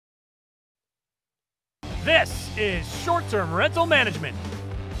This is Short-Term Rental Management,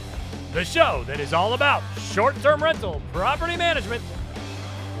 the show that is all about short-term rental property management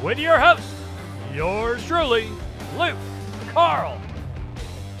with your host, yours truly, Luke Carl.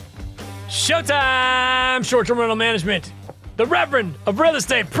 Showtime! Short-term rental management. The Reverend of Real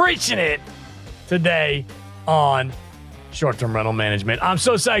Estate preaching it today on short-term rental management. I'm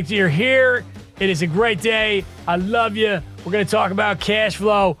so psyched you're here. It is a great day. I love you. We're going to talk about cash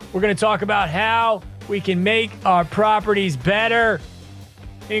flow. We're going to talk about how we can make our properties better,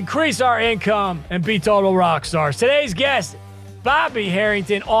 increase our income, and be total rock stars. Today's guest, Bobby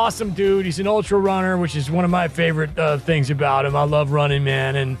Herrington, awesome dude. He's an ultra runner, which is one of my favorite things about him. I love running,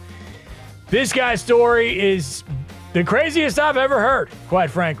 man. And this guy's story is the craziest I've ever heard, quite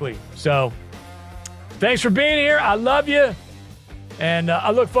frankly. So thanks for being here. I love you. And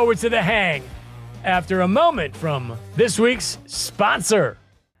I look forward to the hang after a moment from this week's sponsor.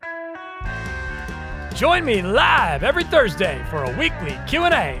 Join me live every Thursday for a weekly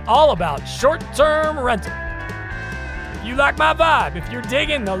Q&A all about short-term rental. If you like my vibe, if you're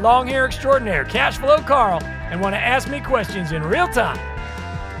digging the long hair extraordinaire Cash Flow Carl and want to ask me questions in real time,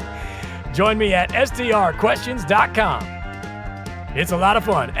 join me at strquestions.com. It's a lot of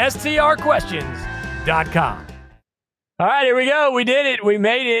fun. strquestions.com. All right, here we go. We did it. We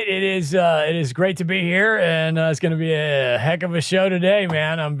made it. It is great to be here, and it's going to be a heck of a show today,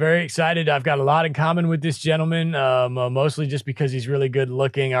 man. I'm very excited. I've got a lot in common with this gentleman, mostly just because he's really good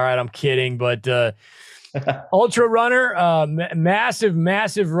looking. All right, I'm kidding, but ultra runner,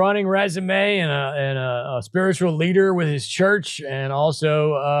 massive running resume, and a spiritual leader with his church, and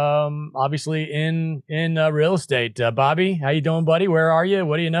also obviously in real estate. Bobby, how you doing, buddy? Where are you?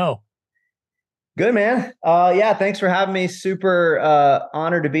 What do you know? Good, man. Yeah, thanks for having me. Super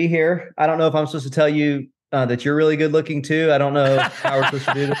honored to be here. I don't know if I'm supposed to tell you that you're really good looking too. I don't know how we're supposed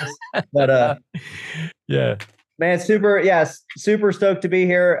to do this, but yeah, man, super stoked to be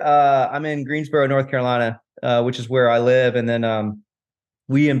here. I'm in Greensboro, North Carolina, which is where I live. And then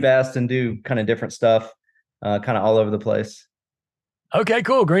we invest and do kind of different stuff kind of all over the place. Okay,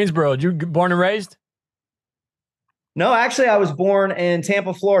 cool. Greensboro. You born and raised? No, actually, I was born in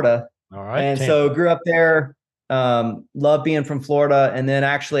Tampa, Florida. All right. And so grew up there, loved being from Florida. And then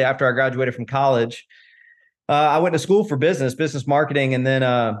actually after I graduated from college, I went to school for business marketing. And then,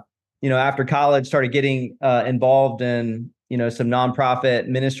 after college started getting involved in, some nonprofit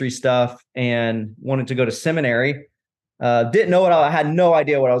ministry stuff and wanted to go to seminary. Didn't know I had no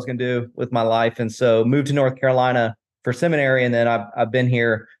idea what I was going to do with my life. And so moved to North Carolina for seminary. And then I've been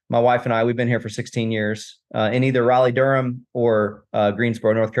here. My wife and I, we've been here for 16 years in either Raleigh-Durham or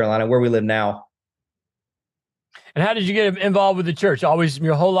Greensboro, North Carolina, where we live now. And how did you get involved with the church? Always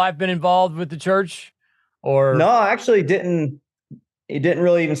your whole life been involved with the church? Or no, I actually didn't. It didn't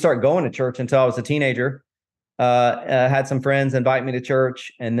really even start going to church until I was a teenager. I had some friends invite me to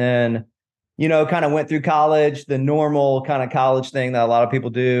church, and then, kind of went through college, the normal kind of college thing that a lot of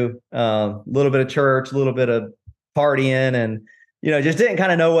people do. A little bit of church, a little bit of partying, and just didn't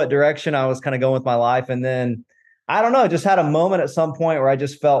kind of know what direction I was kind of going with my life. And then, I don't know, just had a moment at some point where I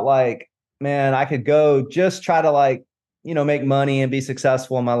just felt like, man, I could go just try to make money and be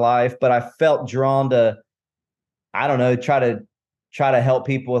successful in my life. But I felt drawn to, I don't know, try to help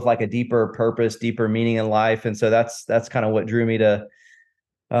people with like a deeper purpose, deeper meaning in life. And so that's kind of what drew me to,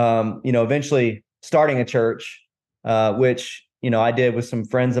 eventually starting a church, which, I did with some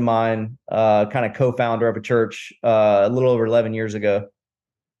friends of mine, kind of co-founder of a church a little over 11 years ago.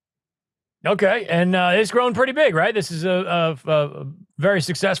 Okay. And it's grown pretty big, right? This is a very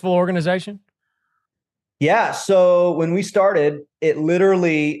successful organization. Yeah. So when we started, it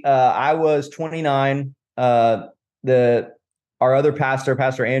literally, I was 29. Our other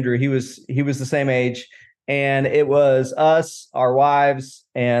Pastor Andrew, he was the same age. And it was us, our wives,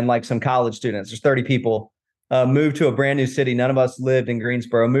 and like some college students. There's 30 people. Moved to a brand new city. None of us lived in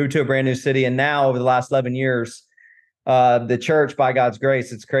Greensboro, moved to a brand new city. And now over the last 11 years, the church, by God's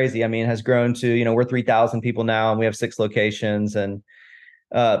grace, it's crazy. I mean, has grown to, we're 3,000 people now, and we have 6 locations and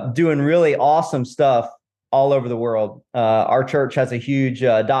doing really awesome stuff all over the world. Our church has a huge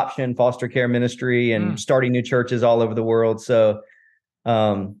adoption, foster care ministry, and starting new churches all over the world. So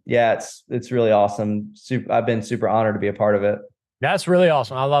it's really awesome. I've been super honored to be a part of it. That's really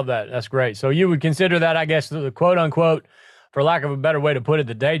awesome. I love that. That's great. So you would consider that, I guess, the quote unquote, for lack of a better way to put it,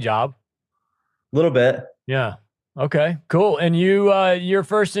 the day job. A little bit. Yeah. Okay, cool. And you, your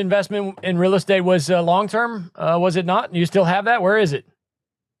first investment in real estate was long-term, was it not? You still have that? Where is it?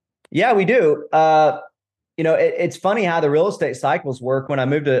 Yeah, we do. It's funny how the real estate cycles work. When I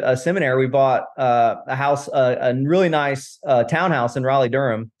moved to a seminary, we bought a house, a really nice townhouse in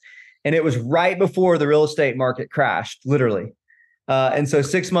Raleigh-Durham. And it was right before the real estate market crashed, literally. And so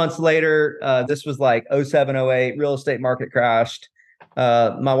 6 months later, this was like 07, 08, real estate market crashed.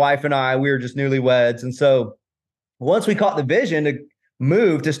 My wife and I, we were just newlyweds. And so once we caught the vision to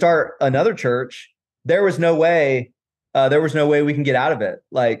move to start another church, there was no way we can get out of it.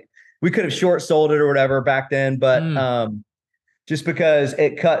 Like, we could have short sold it or whatever back then, but just because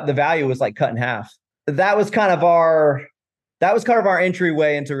the value was like cut in half. That was kind of our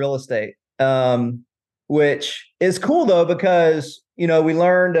entryway into real estate, which is cool though, because, we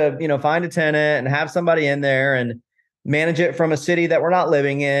learned to, find a tenant and have somebody in there and manage it from a city that we're not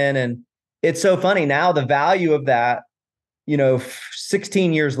living in. And it's so funny now, the value of that,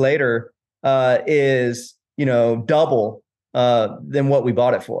 16 years later, is, double than what we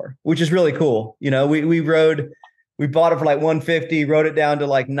bought it for, which is really cool. We bought it for like 150, wrote it down to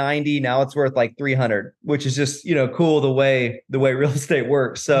like 90. Now it's worth like 300, which is just, cool the way real estate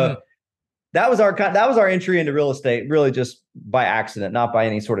works. So that was our entry into real estate, really just by accident, not by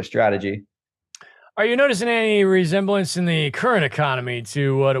any sort of strategy. Are you noticing any resemblance in the current economy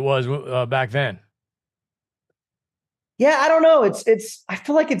to what it was back then? Yeah, I don't know. I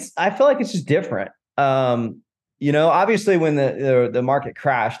feel like it's just different. Obviously when the market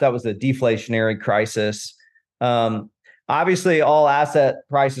crashed, that was a deflationary crisis. Obviously all asset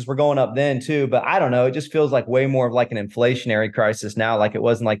prices were going up then too, but I don't know. It just feels like way more of like an inflationary crisis now, like it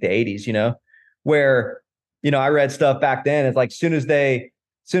was in like the 80s, where, I read stuff back then. It's like, soon as they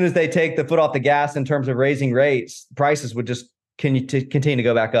take the foot off the gas in terms of raising rates, prices would just continue to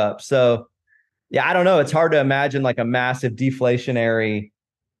go back up. So yeah, I don't know. It's hard to imagine like a massive deflationary,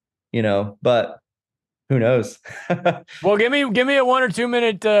 but who knows? Well, give me a 1 or 2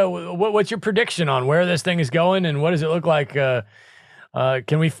 minute. What's your prediction on where this thing is going, and what does it look like? Are we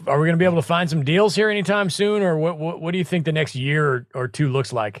going to be able to find some deals here anytime soon, or what do you think the next year or two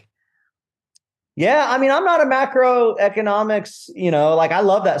looks like? Yeah, I mean, I'm not a macroeconomics, like I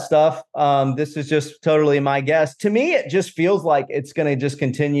love that stuff. This is just totally my guess. To me, it just feels like it's going to just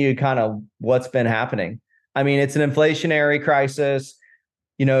continue kind of what's been happening. I mean, it's an inflationary crisis.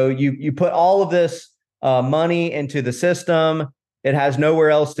 You put all of this money into the system. It has nowhere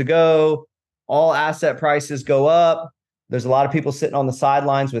else to go. All asset prices go up. There's a lot of people sitting on the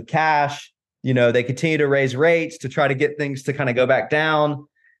sidelines with cash. They continue to raise rates to try to get things to kind of go back down.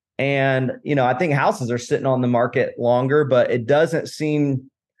 And, I think houses are sitting on the market longer, but it doesn't seem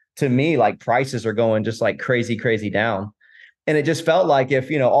to me like prices are going just like crazy, crazy down. And it just felt like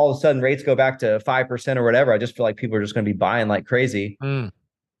if, all of a sudden rates go back to 5% or whatever, I just feel like people are just going to be buying like crazy. And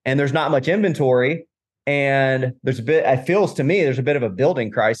there's not much inventory. And it feels to me, there's a bit of a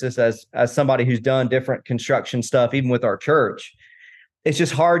building crisis as somebody who's done different construction stuff, even with our church. It's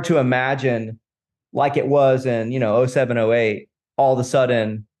just hard to imagine like it was in, 07, 08, all of a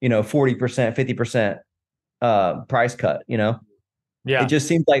sudden, 40%, 50% price cut, Yeah. It just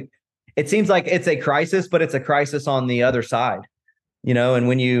seems like it's a crisis, but it's a crisis on the other side, and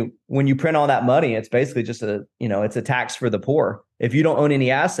when you print all that money, it's basically just it's a tax for the poor. If you don't own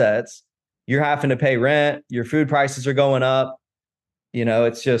any assets, you're having to pay rent, your food prices are going up,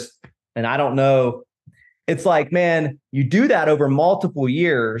 it's just, and I don't know. It's like, man, you do that over multiple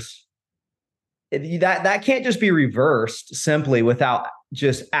years. That can't just be reversed simply without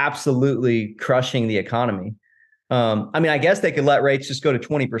just absolutely crushing the economy. I mean, I guess they could let rates just go to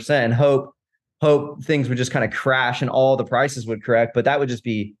 20% and hope things would just kind of crash and all the prices would correct, but that'd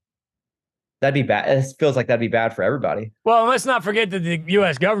be bad. It feels like that'd be bad for everybody. Well, let's not forget that the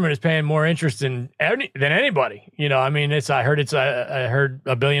U.S. government is paying more interest than anybody. I mean, I heard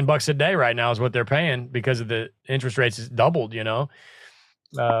 $1 billion a day right now is what they're paying because of the interest rates is doubled.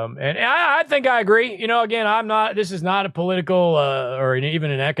 And I think I agree. Again, this is not a political or even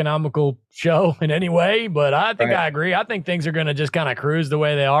an economical show in any way, but I think I agree. I think things are going to just kind of cruise the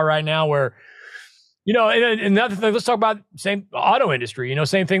way they are right now where, and another thing, let's talk about same auto industry,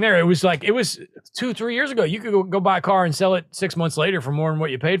 same thing there. It was 2-3 years ago. You could go buy a car and sell it 6 months later for more than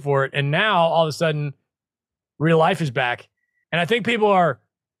what you paid for it. And now all of a sudden real life is back. And I think people are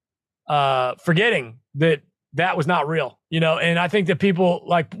forgetting that was not real, and I think that people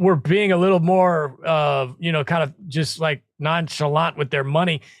were being a little more, kind of just like nonchalant with their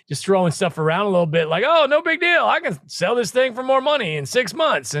money, just throwing stuff around a little bit like, oh, no big deal. I can sell this thing for more money in 6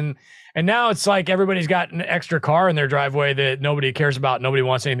 months. And now it's like everybody's got an extra car in their driveway that nobody cares about. Nobody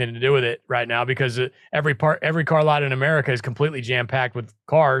wants anything to do with it right now because every car lot in America is completely jam packed with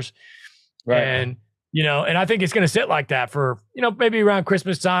cars. Right. And, and I think it's going to sit like that for, maybe around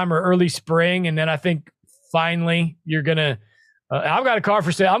Christmas time or early spring. And then I think finally you're going to I've got a car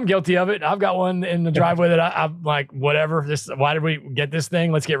for sale. I'm guilty of it. I've got one in the driveway that I'm like, whatever. Why did we get this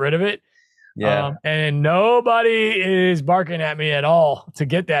thing? Let's get rid of it. Yeah. And nobody is barking at me at all to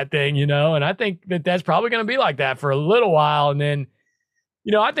get that thing, and I think that's probably going to be like that for a little while. And then,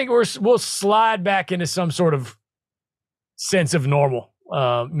 I think we'll slide back into some sort of sense of normal,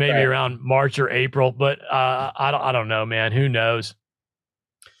 maybe around March or April, but I don't know, man. Who knows?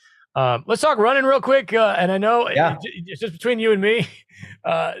 Let's talk running real quick. And I know it's just between you and me,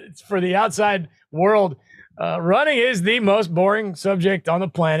 for the outside world. Running is the most boring subject on the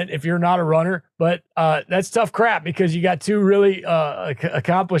planet if you're not a runner, but that's tough crap because you got two really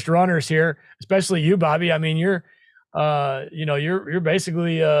accomplished runners here, especially you, Bobby. I mean, you're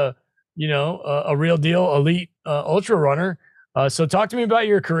basically a real deal elite ultra runner. So talk to me about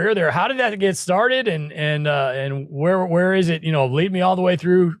your career there. How did that get started, and where is it? Lead me all the way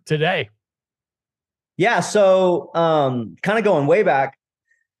through today. Yeah, so kind of going way back,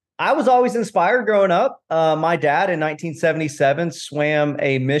 I was always inspired growing up. My dad in 1977 swam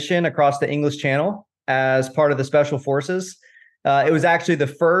a mission across the English Channel as part of the Special Forces. It was actually the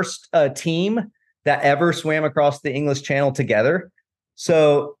first team that ever swam across the English Channel together.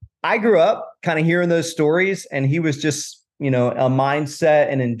 So I grew up kind of hearing those stories, and he was just, a mindset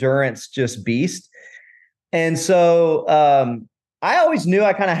and endurance just beast. And so I always knew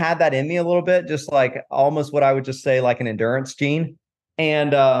I kind of had that in me a little bit, just like almost what I would just say like an endurance gene.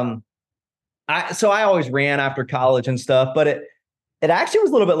 And I always ran after college and stuff, but it actually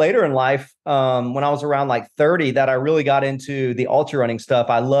was a little bit later in life, when I was around like 30, that I really got into the ultra running stuff.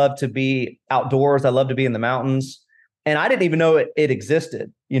 I love to be outdoors. I love to be in the mountains, and I didn't even know it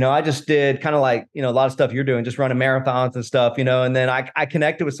existed. I just did kind of like, a lot of stuff you're doing, just running marathons and stuff, and then I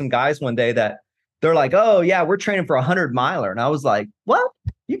connected with some guys one day that they're like, oh yeah, we're training for 100-miler. And I was like, well,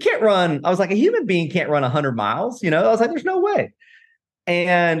 you can't run. I was like, a human being can't run 100 miles. I was like, there's no way.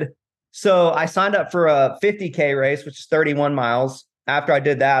 And so I signed up for a 50K race, which is 31 miles. After I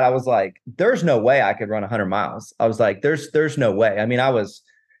did that, I was like, there's no way I could run 100 miles. I was like, there's no way. I mean, I was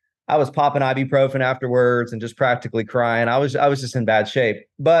popping ibuprofen afterwards and just practically crying. I was just in bad shape.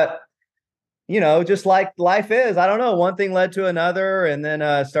 But, just like life is, I don't know, one thing led to another, and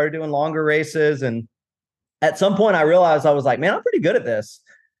then started doing longer races. And at some point I realized, I was like, man, I'm pretty good at this.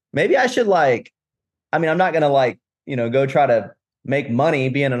 Maybe I should I'm not going to go try to make money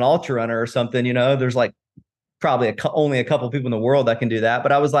being an ultra runner or something. There's like probably only a couple people in the world that can do that.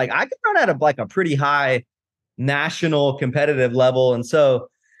 But I was like, I could run at a pretty high national competitive level. And so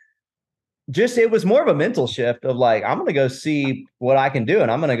it was more of a mental shift of like, I'm going to go see what I can do. And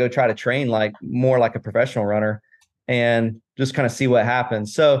I'm going to go try to train more like a professional runner and just kind of see what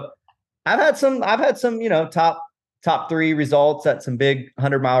happens. So I've had some, top 3 results at some big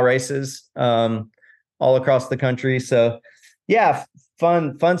 100-mile races, all across the country. So yeah,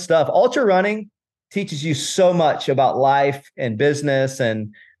 fun stuff. Ultra running teaches you so much about life and business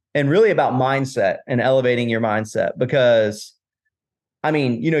and really about mindset and elevating your mindset. Because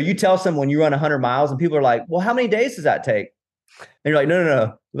you tell someone you run 100 miles and people are like, well, how many days does that take? And you're like,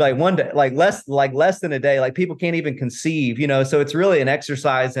 no. Like one day, less than a day. Like people can't even conceive, so it's really an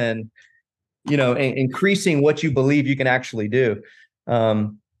exercise in, increasing what you believe you can actually do.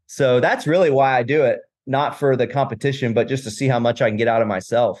 So that's really why I do it. Not for the competition, but just to see how much I can get out of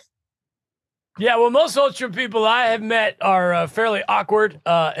myself. Yeah, well, most ultra people I have met are fairly awkward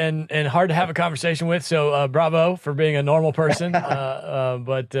and hard to have a conversation with. So bravo for being a normal person.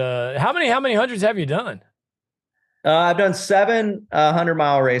 But how many hundreds have you done? I've done 7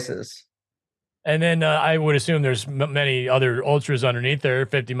 100-mile races. And then I would assume there's many other ultras underneath there,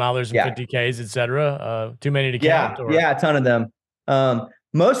 50 milers and 50Ks, et cetera. Too many to count? Yeah, a ton of them.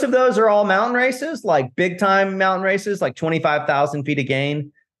 Most of those are all mountain races, like big time mountain races, like 25,000 feet of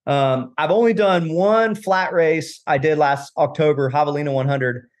gain. I've only done one flat race I did last October, Javelina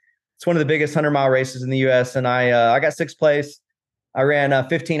 100. It's one of the biggest 100-mile races in the U.S. And I got 6th place. I ran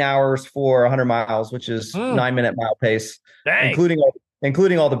 15 hours for 100 miles, which is 9-minute mile pace, including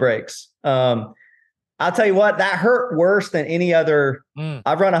all the breaks. I'll tell you what, that hurt worse than any other.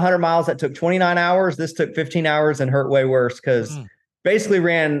 I've run 100 miles that took 29 hours. This took 15 hours and hurt way worse because basically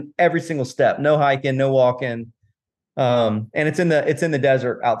ran every single step, no hiking, no walking. And it's in the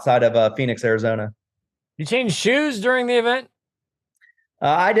desert outside of Phoenix, Arizona. You changed shoes during the event?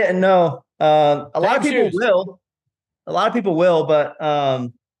 I didn't know. A lot of people will, but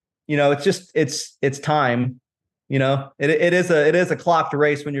it's time. It is a clocked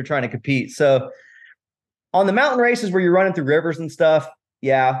race when you're trying to compete. So on the mountain races where you're running through rivers and stuff,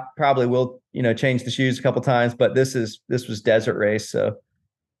 yeah, probably will, change the shoes a couple times, but this was desert race. So.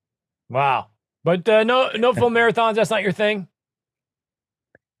 Wow. But no full marathons. That's not your thing.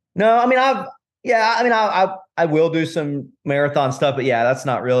 No, I mean, I will do some marathon stuff, but yeah, that's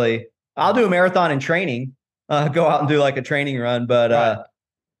not really, I'll do a marathon in training, go out and do like a training run, but, Right.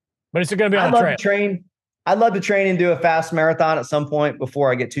 But it's going to be on I'd the love trail. to train. I'd love to train and do a fast marathon at some point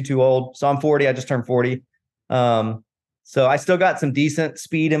before I get too old. So I'm 40. I just turned 40. So I still got some decent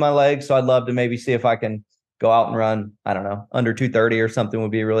speed in my legs. So I'd love to maybe see if I can go out and run, I don't know, under 2:30 or something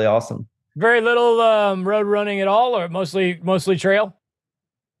would be really awesome. Very little road running at all, or mostly trail?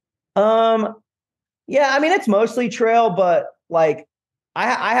 Um, yeah, I mean, it's mostly trail, but like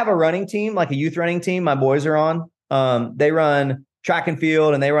I have a running team, like a youth running team. My boys are on. They run track and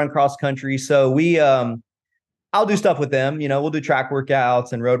field and they run cross country. So I'll do stuff with them. You know, we'll do track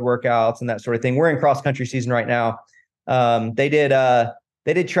workouts and road workouts and that sort of thing. We're in cross country season right now. They did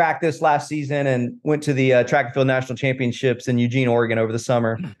track this last season and went to the track and field national championships in Eugene, Oregon over the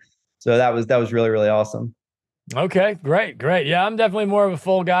summer. So that was really, really awesome. Okay, great. Yeah, I'm definitely more of a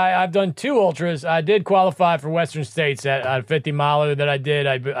full guy. I've done 2 ultras. I did qualify for Western States at 50 miler that I did.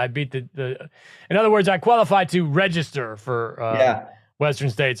 I beat the. In other words, I qualified to register for Western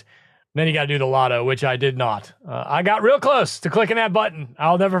States. Then you got to do the lotto, which I did not. I got real close to clicking that button.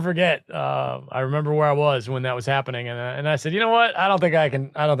 I'll never forget. I remember where I was when that was happening, and I said, you know what? I don't think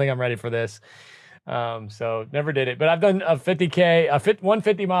I'm ready for this. So never did it. But I've done a 50K,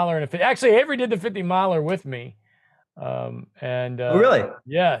 150 miler, and actually Avery did the 50 miler with me. Oh, really?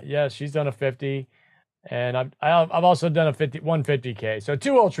 Yeah, she's done a 50, and I've also done a 150K. So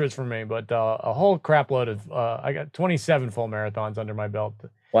 2 ultras for me, but a whole crap load of I got 27 full marathons under my belt.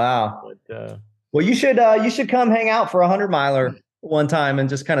 Wow. But, well, you should come hang out for a 100-miler one time and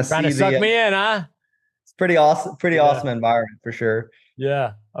just kind of trying to suck me in, huh? It's pretty awesome environment for sure.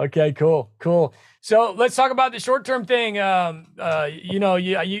 Yeah. Okay. Cool. So let's talk about the short-term thing. You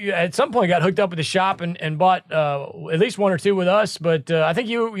at some point got hooked up with the shop and bought at least 1 or 2 with us, but I think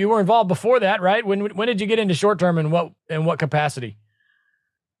you were involved before that, right? When did you get into short-term and what capacity?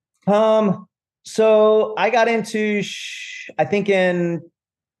 So I got into I think in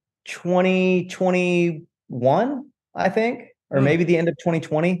 2021, I think, or maybe the end of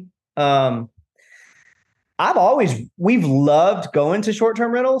 2020. We've loved going to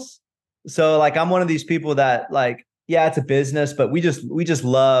short-term rentals. So like, I'm one of these people that like, yeah, it's a business, but we just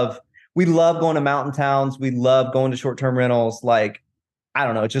love going to mountain towns. We love going to short-term rentals. Like, I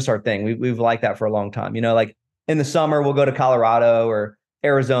don't know, it's just our thing. We've liked that for a long time. You know, like in the summer, we'll go to Colorado or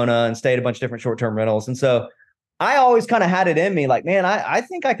Arizona and stay at a bunch of different short-term rentals. And so I always kind of had it in me like, man, I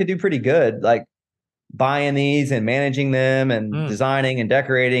think I could do pretty good. Like buying these and managing them and designing and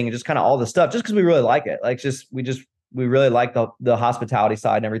decorating and just kind of all the stuff, just because we really like it. Like we really like the hospitality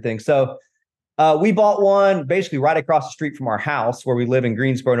side and everything. So we bought one basically right across the street from our house where we live in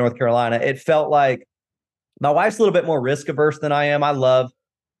Greensboro, North Carolina. It felt like my wife's a little bit more risk averse than I am. I love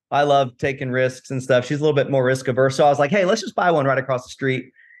taking risks and stuff. She's a little bit more risk averse. So I was like, hey, let's just buy one right across the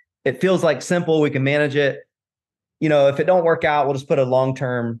street. It feels like simple. We can manage it. You know, if it don't work out, we'll just put a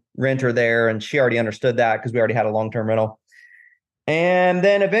long-term renter there. And she already understood that because we already had a long-term rental. And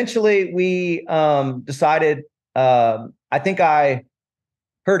then eventually we decided, I think I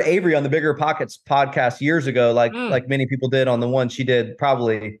heard Avery on the Bigger Pockets podcast years ago, like many people did on the one she did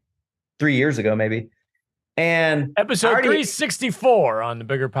probably 3 years ago, maybe. And episode 364 on the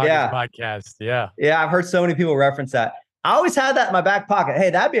Bigger Pockets podcast. Yeah. Yeah. I've heard so many people reference that. I always had that in my back pocket. Hey,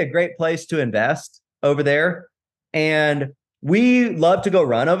 that'd be a great place to invest over there. And we love to go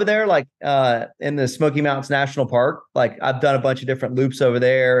run over there, like in the Smoky Mountains National Park. Like I've done a bunch of different loops over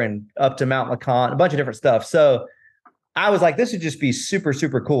there and up to Mount LeConte, a bunch of different stuff. So I was like, this would just be super,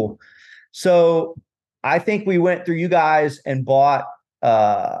 super cool. So I think we went through you guys and bought,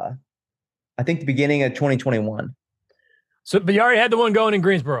 I think the beginning of 2021. So, but you already had the one going in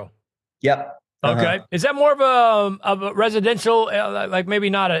Greensboro. Yep. Okay. Is that more of a residential, like maybe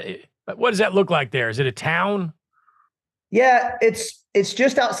not what does that look like there? Is it a town? Yeah, it's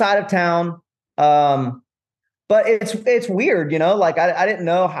just outside of town. But it's weird, you know, like I didn't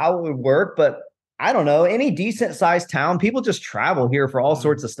know how it would work, but I don't know, any decent sized town, people just travel here for all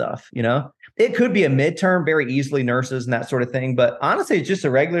sorts of stuff, you know. It could be a midterm, very easily, nurses and that sort of thing. But honestly, it's just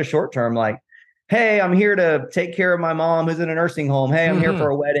a regular short term, like, hey, I'm here to take care of my mom who's in a nursing home. Hey, I'm here for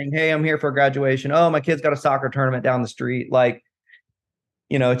a wedding. Hey, I'm here for a graduation. Oh, my kid's got a soccer tournament down the street. Like,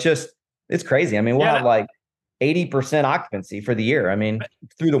 you know, it's crazy. I mean, we'll have like 80% occupancy for the year. I mean,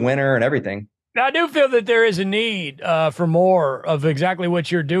 through the winter and everything. Now, I do feel that there is a need for more of exactly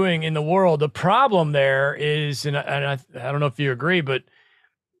what you're doing in the world. The problem there is, and I don't know if you agree, but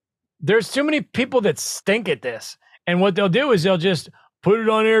there's too many people that stink at this. And what they'll do is they'll just put it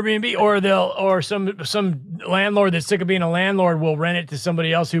on Airbnb, or some landlord that's sick of being a landlord will rent it to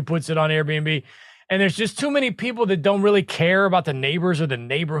somebody else who puts it on Airbnb. And there's just too many people that don't really care about the neighbors or the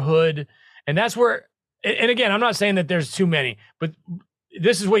neighborhood. And that's where, and again, I'm not saying that there's too many, but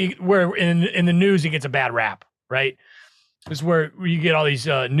this is where in the news it gets a bad rap, right? This is where you get all these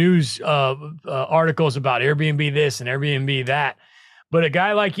news articles about Airbnb this and Airbnb that. But a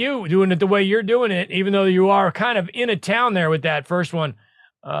guy like you doing it the way you're doing it, even though you are kind of in a town there with that first one,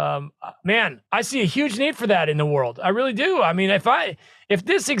 man, I see a huge need for that in the world. I really do. I mean, if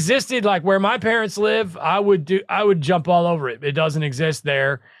this existed like where my parents live, I would jump all over it. It doesn't exist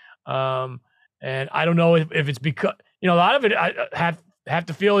there. And I don't know if it's because, a lot of it I have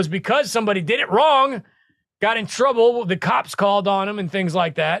to feel is because somebody did it wrong, got in trouble, the cops called on them and things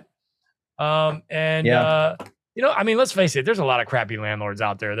like that. I mean, let's face it, there's a lot of crappy landlords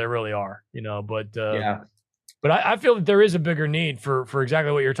out there. There really are, but I feel that there is a bigger need for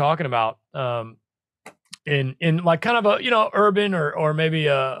exactly what you're talking about. In like kind of a, urban or maybe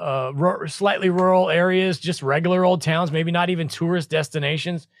a slightly rural areas, just regular old towns, maybe not even tourist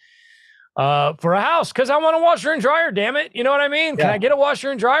destinations, for a house. Cause I want a washer and dryer, damn it. You know what I mean? Can I get a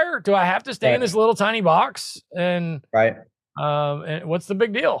washer and dryer? Do I have to stay in this little tiny box? And what's the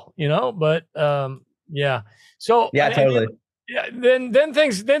big deal? But, yeah. So totally. Then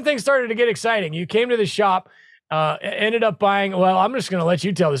things started to get exciting. You came to the shop, ended up buying. Well, I'm just going to let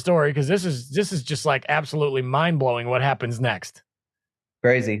you tell the story because this is just like absolutely mind blowing. What happens next?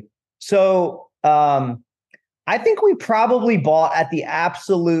 Crazy. So I think we probably bought at the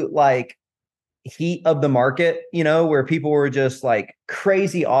absolute like heat of the market. Where people were just like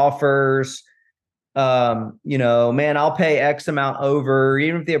crazy offers. Man, I'll pay X amount over,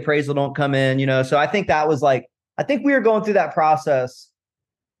 even if the appraisal don't come in, so I think that was like, I think we were going through that process,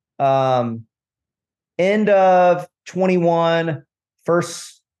 end of 21,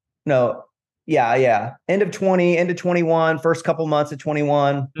 end of 20, into 21, first couple months of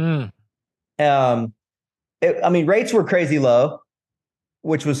 21. Rates were crazy low,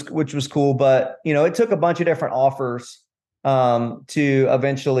 which was cool, but it took a bunch of different offers, to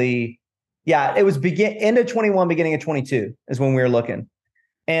eventually, it was end of 21, beginning of 22 is when we were looking.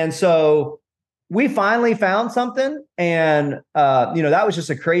 And so we finally found something. And, that was just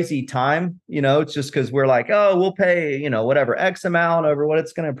a crazy time. It's just because we're like, oh, we'll pay, whatever X amount over what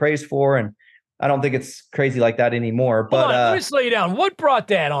it's going to appraise for. And I don't think it's crazy like that anymore. But let me slow you down. What brought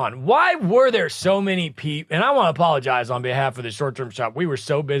that on? Why were there so many people? And I want to apologize on behalf of the short-term shop. We were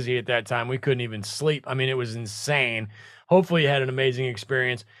so busy at that time. We couldn't even sleep. I mean, it was insane. Hopefully you had an amazing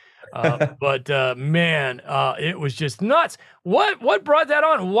experience. But it was just nuts. What brought that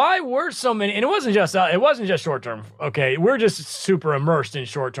on? Why were so many? And it wasn't just short term. Okay, we're just super immersed in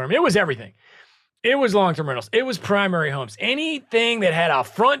short term. It was everything. It was long term rentals. It was primary homes. Anything that had a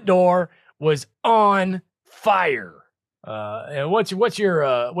front door was on fire. And what's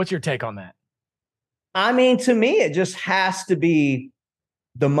your take on that? I mean, to me, it just has to be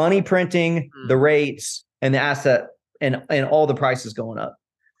the money printing, the rates, and the asset, and all the prices going up.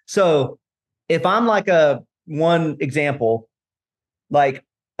 So if I'm like one example, like,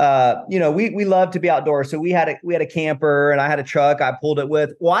 we love to be outdoors. So we had a camper and I had a truck I pulled it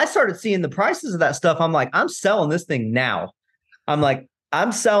with. Well, I started seeing the prices of that stuff. I'm like, I'm selling this thing now. I'm like,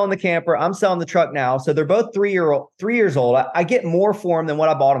 I'm selling the camper. I'm selling the truck now. So they're both 3 years old. I get more for them than what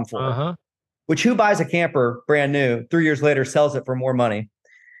I bought them for, which who buys a camper brand new 3 years later, sells it for more money.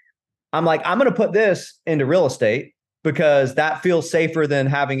 I'm like, I'm going to put this into real estate, because that feels safer than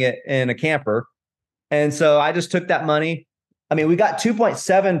having it in a camper. And so I just took that money. I mean, we got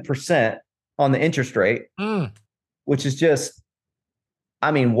 2.7% on the interest rate, which is just,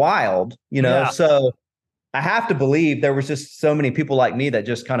 wild, So I have to believe there was just so many people like me that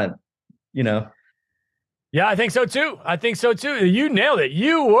just kind of, Yeah, I think so too. You nailed it.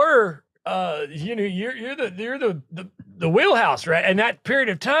 You were, you're the wheelhouse, right? And that period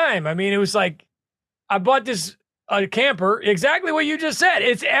of time, it was like, I bought a camper, exactly what you just said.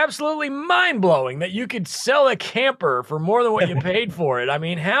 It's absolutely mind-blowing that you could sell a camper for more than what you paid for it.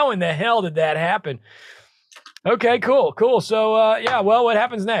 How in the hell did that happen? Okay, cool. So, what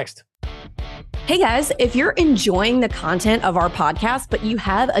happens next? Hey guys, if you're enjoying the content of our podcast, but you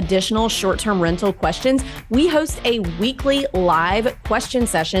have additional short-term rental questions, we host a weekly live question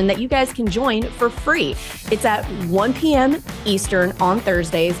session that you guys can join for free. It's at 1 p.m. Eastern on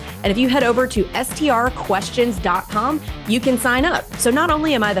Thursdays. And if you head over to strquestions.com, you can sign up. So not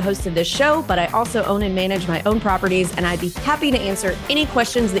only am I the host of this show, but I also own and manage my own properties, and I'd be happy to answer any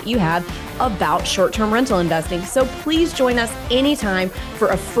questions that you have about short-term rental investing. So please join us anytime for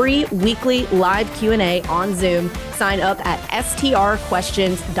a free weekly live Q&A on Zoom. Sign up at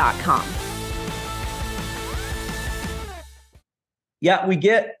strquestions.com. Yeah, we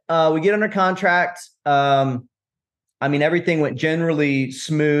get under contract. Everything went generally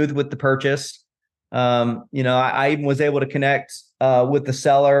smooth with the purchase. I even was able to connect with the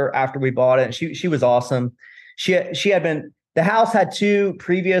seller after we bought it. She was awesome. The house had two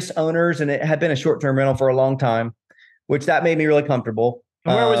previous owners, and it had been a short-term rental for a long time, which that made me really comfortable.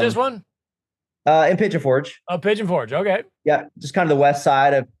 And where was this one? In Pigeon Forge. Oh, Pigeon Forge. Okay. Yeah, just kind of the west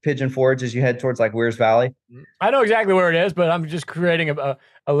side of Pigeon Forge as you head towards like Weirs Valley. I know exactly where it is, but I'm just creating a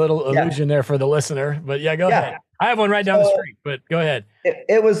little illusion there for the listener. But yeah, go ahead. I have one right down the street, but go ahead.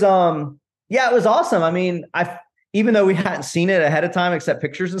 It was it was awesome. Even though we hadn't seen it ahead of time except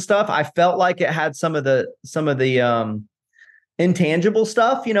pictures and stuff, I felt like it had some of the intangible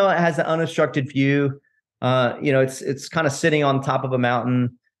stuff. It has an unobstructed view. It's kind of sitting on top of a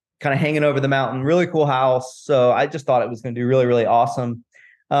mountain, kind of hanging over the mountain. Really cool house. So I just thought it was going to do really, really awesome.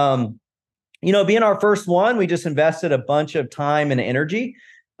 Being our first one, we just invested a bunch of time and energy,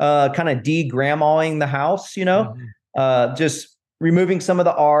 kind of de-grandmaing the house, just removing some of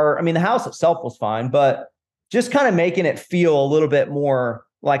the R. The house itself was fine, but just kind of making it feel a little bit more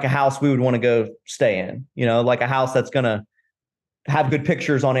like a house we would want to go stay in, like a house that's going to have good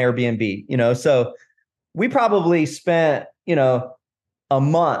pictures on Airbnb, so we probably spent, a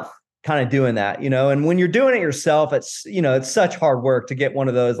month kind of doing that, and when you're doing it yourself, it's such hard work to get one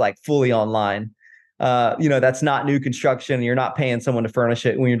of those like fully online, that's not new construction. You're not paying someone to furnish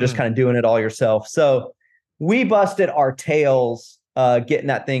it when you're just kind of doing it all yourself. So we busted our tails, getting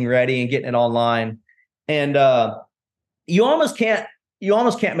that thing ready and getting it online. And, you almost can't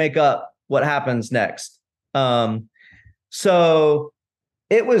make up what happens next. So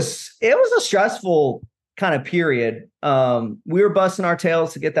it was a stressful kind of period. We were busting our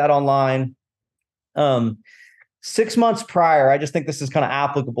tails to get that online. 6 months prior, I just think this is kind of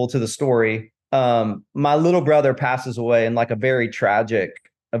applicable to the story. My little brother passes away in like a very tragic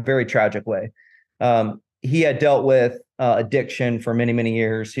way. He had dealt with addiction for many, many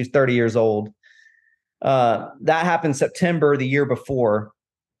years. He's 30 years old. That happened September the year before.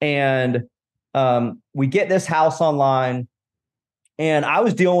 And we get this house online, and I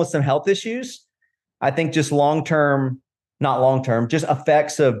was dealing with some health issues. I think just not long-term, just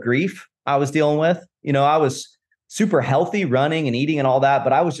effects of grief I was dealing with. I was super healthy, running and eating and all that,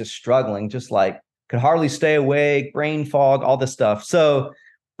 but I was just struggling, just like could hardly stay awake, brain fog, all this stuff. So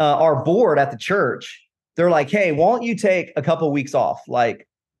our board at the church, they're like, hey, why don't you take a couple of weeks off, like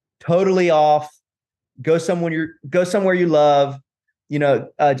totally off, go somewhere you love,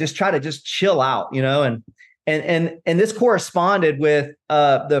 just try to just chill out, and this corresponded with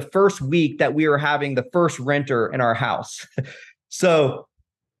the first week that we were having the first renter in our house. So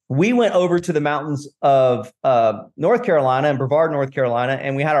we went over to the mountains of North Carolina and Brevard, North Carolina,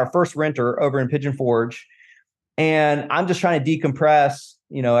 and we had our first renter over in Pigeon Forge. And I'm just trying to decompress,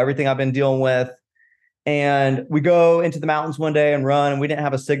 everything I've been dealing with. And we go into the mountains one day and run, and we didn't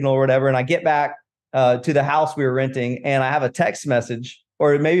have a signal or whatever. And I get back to the house we were renting, and I have a text message,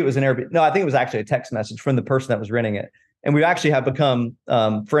 or maybe it was an Airbnb. No, I think it was actually a text message from the person that was renting it. And we actually have become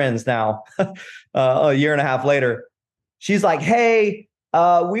friends now, a year and a half later. She's like, hey,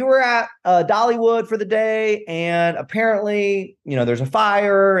 we were at Dollywood for the day, and apparently, there's a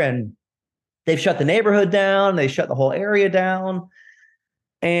fire, and they've shut the neighborhood down. They shut the whole area down.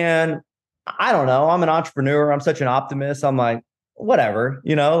 And I don't know. I'm an entrepreneur. I'm such an optimist. I'm like, whatever,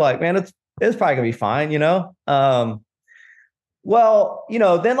 man, it's probably gonna be fine, Well,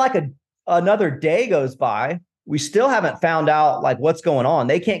 then like another day goes by. We still haven't found out like what's going on.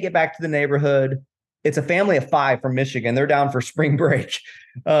 They can't get back to the neighborhood. It's a family of 5 from Michigan. They're down for spring break.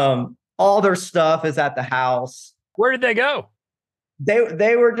 All their stuff is at the house. Where did they go?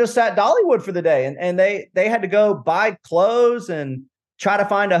 They were just at Dollywood for the day, and they had to go buy clothes and try to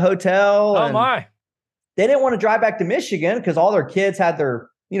find a hotel. Oh my. They didn't want to drive back to Michigan because all their kids had their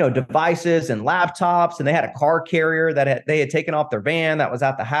devices and laptops, and they had a car carrier that they had taken off their van that was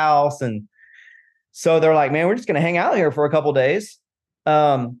at the house. And so they're like, man, we're just going to hang out here for a couple of days.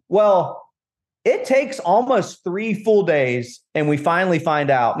 Well, it takes almost 3 full days. And we finally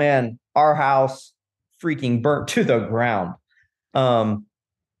find out, man, our house freaking burnt to the ground.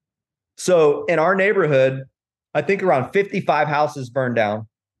 So in our neighborhood, I think around 55 houses burned down,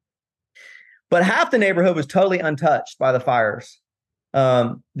 but half the neighborhood was totally untouched by the fires.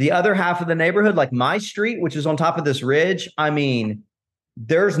 The other half of the neighborhood, like my street, which is on top of this ridge,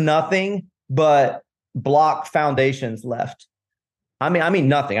 there's nothing but block foundations left. I mean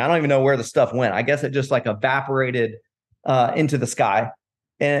nothing. I don't even know where the stuff went. I guess it just like evaporated into the sky.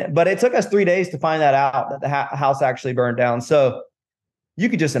 But it took us 3 days to find that out, that the house actually burned down. So you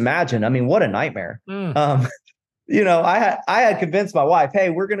could just imagine. I mean, what a nightmare. I had convinced my wife,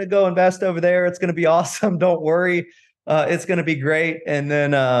 hey, we're going to go invest over there. It's going to be awesome. Don't worry. It's going to be great. And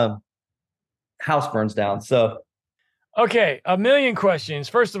then house burns down. So. Okay. A million questions.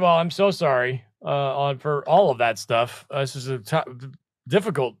 First of all, I'm so sorry for all of that stuff. This is a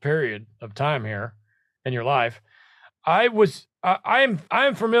difficult period of time here in your life. I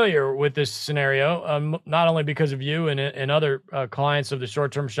am familiar with this scenario, not only because of you and other clients of the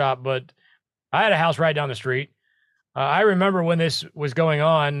short-term shop, but I had a house right down the street. I remember when this was going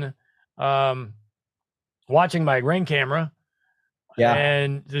on, watching my Ring camera,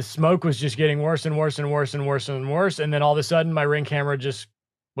 and the smoke was just getting worse and worse and worse and worse and worse. And then all of a sudden, my Ring camera just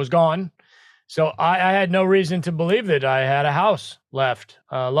was gone. So I had no reason to believe that I had a house left.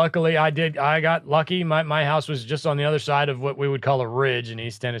 Luckily, I got lucky. My house was just on the other side of what we would call a ridge in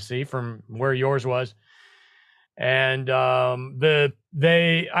East Tennessee from where yours was. And I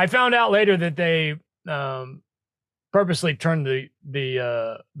found out later that they purposely turned the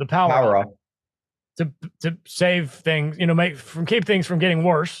power off to save things, keep things from getting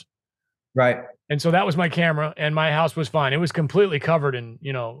worse. Right. And so that was my camera, and my house was fine. It was completely covered in,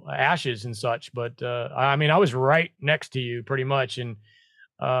 ashes and such. But I was right next to you pretty much. And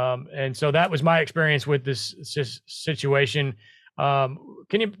so that was my experience with this situation. Can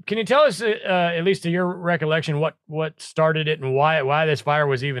you tell us, at least to your recollection, what started it and why this fire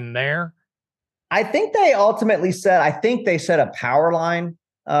was even there? I think they said a power line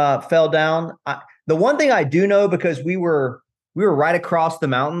fell down. The one thing I do know, because we were right across the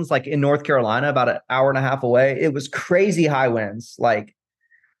mountains, like in North Carolina, about an hour and a half away. It was crazy high winds, like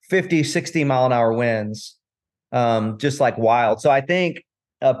 50, 60 mile an hour winds, just like wild. So I think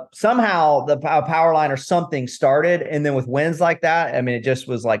somehow the power line or something started. And then with winds like that, I mean, it just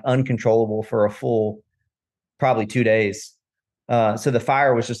was like uncontrollable for a full probably 2 days. So the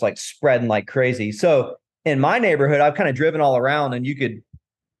fire was just like spreading like crazy. So in my neighborhood, I've kind of driven all around, and you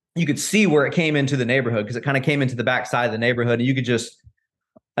could see where it came into the neighborhood, because it kind of came into the backside of the neighborhood, and you could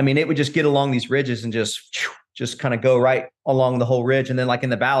it would just get along these ridges and just kind of go right along the whole ridge. And then like in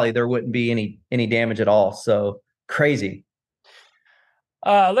the valley, there wouldn't be any damage at all. So crazy.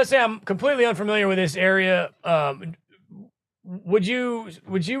 Let's say I'm completely unfamiliar with this area. Would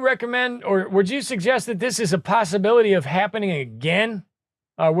you recommend, or would you suggest that this is a possibility of happening again?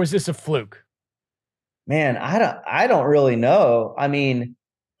 Or was this a fluke? Man, I don't really know. I mean,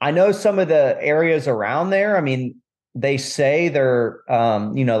 I know some of the areas around there. I mean, they say they're,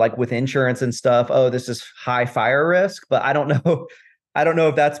 like with insurance and stuff, oh, this is high fire risk, but I don't know. I don't know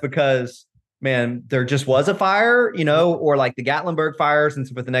if that's because, man, there just was a fire, or like the Gatlinburg fires. And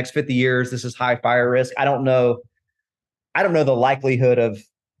so for the next 50 years, this is high fire risk. I don't know the likelihood of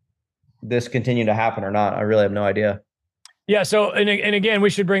this continuing to happen or not. I really have no idea. Yeah. So, and again, we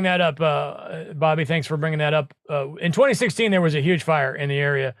should bring that up. Bobby, thanks for bringing that up. In 2016, there was a huge fire in the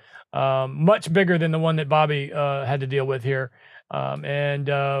area, much bigger than the one that Bobby had to deal with here. And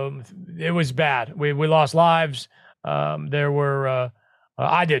it was bad. We lost lives. There were,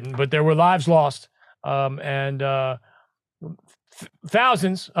 I didn't, but there were lives lost. And a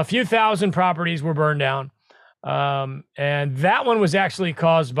few thousand properties were burned down. And that one was actually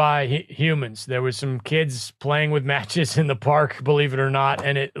caused by humans. There was some kids playing with matches in the park, believe it or not.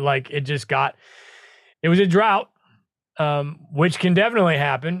 And it was a drought, which can definitely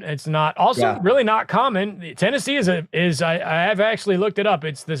happen. It's not really not common. Tennessee I have actually looked it up.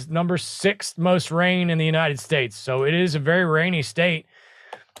 It's the number 6th most rain in the United States. So it is a very rainy state,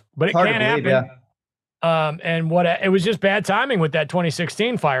 but it can happen. Yeah. And it was just bad timing with that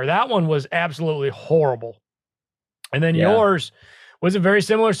 2016 fire. That one was absolutely horrible. And then yours was a very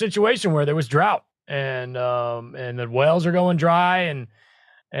similar situation where there was drought, and the wells are going dry,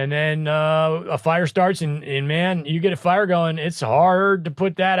 and then a fire starts, and man, you get a fire going, it's hard to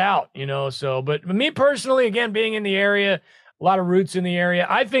put that out, So, but me personally, again, being in the area, a lot of roots in the area,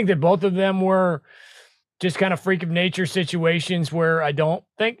 I think that both of them were just kind of freak of nature situations where I don't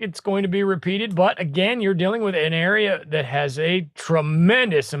think it's going to be repeated. But again, you're dealing with an area that has a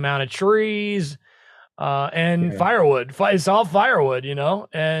tremendous amount of trees. And firewood. It's all firewood,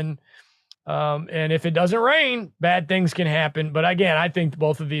 and if it doesn't rain, bad things can happen. But again, I think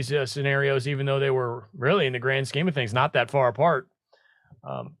both of these scenarios, even though they were really in the grand scheme of things, not that far apart,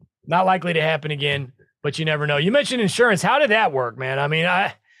 not likely to happen again, but you never know. You mentioned insurance. How did that work, man? I mean,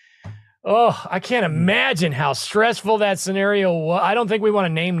 I can't imagine how stressful that scenario was. I don't think we want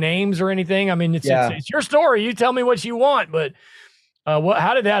to name names or anything. I mean, it's your story. You tell me what you want, but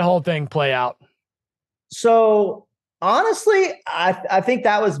How did that whole thing play out? So honestly, I think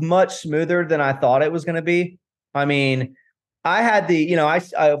that was much smoother than I thought it was going to be. I mean, I had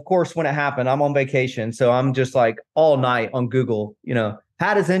I of course, when it happened, I'm on vacation. So I'm just like all night on Google,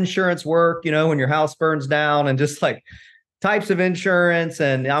 how does insurance work, when your house burns down, and just like types of insurance.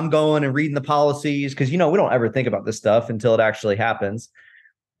 And I'm going and reading the policies because, we don't ever think about this stuff until it actually happens.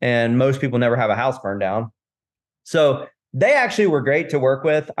 And most people never have a house burned down. So they actually were great to work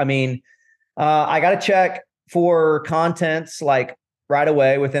with. I mean, I got a check for contents like right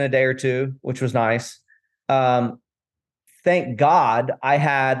away within a day or two, which was nice. Thank God I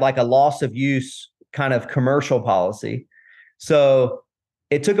had like a loss of use kind of commercial policy. So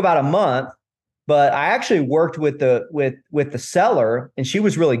it took about a month, but I actually worked with the seller, and she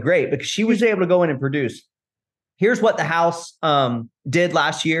was really great because she was able to go in and produce. Here's what the house did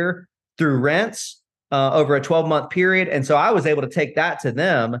last year through rents over a 12-month period. And so I was able to take that to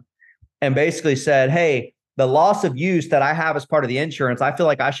them and basically said, hey, the loss of use that I have as part of the insurance, I feel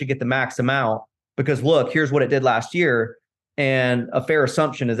like I should get the max amount because look, here's what it did last year. And a fair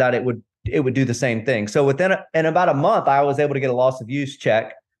assumption is that it would do the same thing. So in about a month, I was able to get a loss of use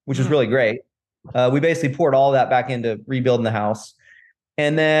check, which was really great. We basically poured all that back into rebuilding the house.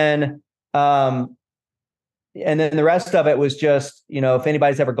 And then the rest of it was just, if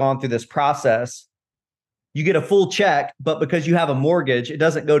anybody's ever gone through this process, you get a full check, but because you have a mortgage, it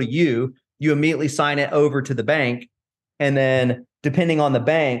doesn't go to you. You immediately sign it over to the bank. And then depending on the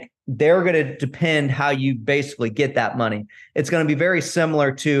bank, they're going to depend how you basically get that money. It's going to be very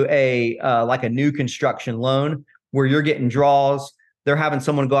similar to like a new construction loan where you're getting draws. They're having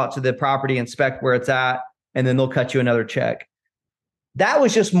someone go out to the property, inspect where it's at, and then they'll cut you another check. That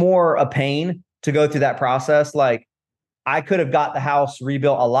was just more a pain to go through that process. Like I could have got the house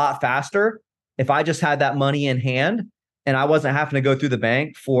rebuilt a lot faster if I just had that money in hand and I wasn't having to go through the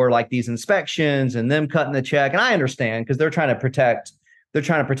bank for like these inspections and them cutting the check. And I understand because they're trying to protect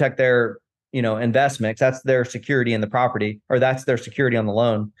their, investments. That's their security in the property, or that's their security on the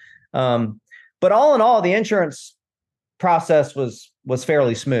loan. But all in all, the insurance process was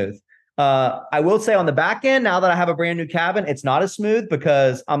fairly smooth. I will say on the back end, now that I have a brand new cabin, it's not as smooth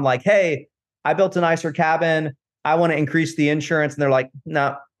because I'm like, hey, I built a nicer cabin. I want to increase the insurance. And they're like,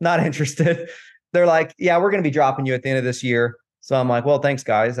 no, not interested. They're like, yeah, we're going to be dropping you at the end of this year. So I'm like, well, thanks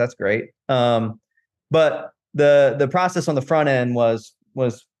guys. That's great. But the process on the front end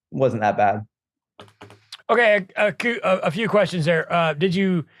wasn't that bad. Okay. A few questions there.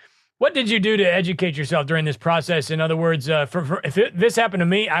 What did you do to educate yourself during this process? In other words, if this happened to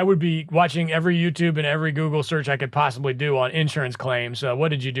me, I would be watching every YouTube and every Google search I could possibly do on insurance claims. What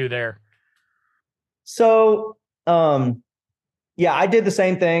did you do there? So, yeah, I did the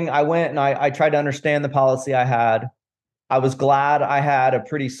same thing. I went and I tried to understand the policy I had. I was glad I had a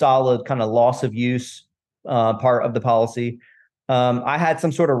pretty solid kind of loss of use part of the policy. I had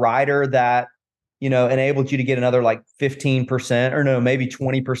some sort of rider that, enabled you to get another like 15% or no, maybe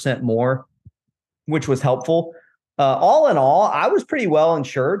 20% more, which was helpful. All in all, I was pretty well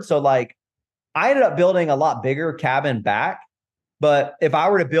insured. So like I ended up building a lot bigger cabin back. But if I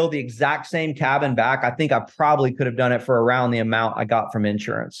were to build the exact same cabin back, I think I probably could have done it for around the amount I got from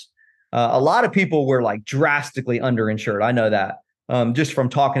insurance. A lot of people were like drastically underinsured. I know that just from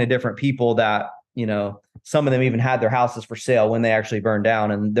talking to different people that, some of them even had their houses for sale when they actually burned down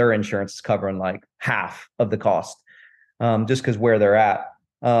and their insurance is covering like half of the cost just because where they're at.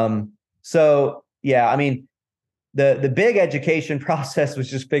 So, yeah, I mean, the big education process was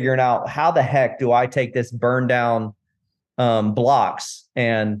just figuring out how the heck do I take this burned down blocks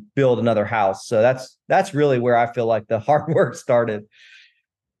and build another house. So that's really where I feel like the hard work started.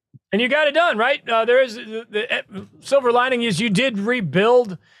 And you got it done, right? There is the silver lining is you did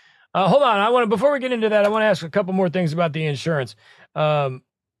rebuild. Hold on. Before we get into that, I want to ask a couple more things about the insurance. Are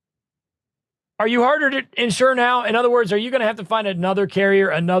you harder to insure now? In other words, are you going to have to find another carrier,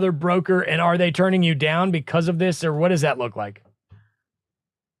 another broker, and are they turning you down because of this, or what does that look like?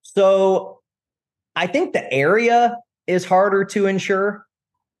 So I think the area is harder to insure.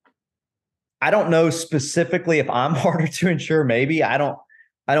 I don't know specifically if I'm harder to insure. Maybe I don't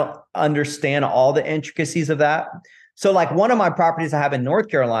understand all the intricacies of that. So like one of my properties I have in North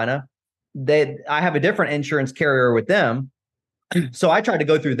Carolina, I have a different insurance carrier with them. So I tried to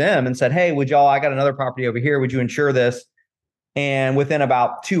go through them and said, hey, I got another property over here. Would you insure this? And within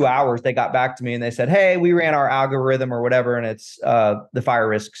about 2 hours, they got back to me and they said, hey, we ran our algorithm or whatever. And it's the fire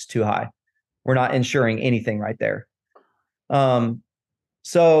risk's too high. We're not insuring anything right there.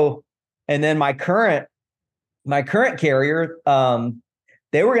 So, and then my current carrier,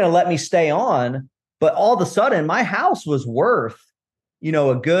 they were going to let me stay on, but all of a sudden my house was worth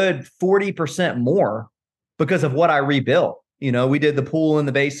a good 40% more because of what I rebuilt. We did the pool in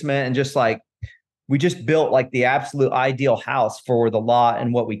the basement and just like, we just built like the absolute ideal house for the lot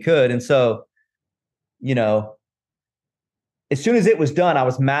and what we could. And so, as soon as it was done, I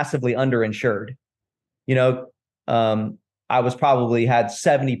was massively underinsured. You know, I was probably had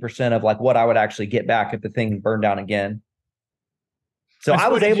 70% of like what I would actually get back if the thing burned down again. So I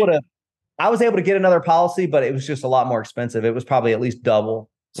was able to get another policy, but it was just a lot more expensive. It was probably at least double.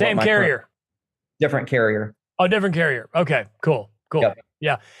 Same carrier. Different carrier. Oh, different carrier. Okay, cool. Yep.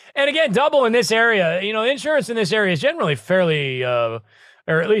 Yeah. And again, double in this area, insurance in this area is generally fairly, or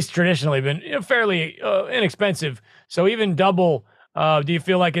at least traditionally been fairly inexpensive. So even double, do you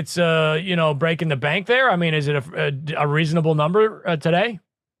feel like it's, breaking the bank there? I mean, is it a reasonable number today?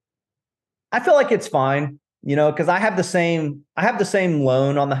 I feel like it's fine, because I have the same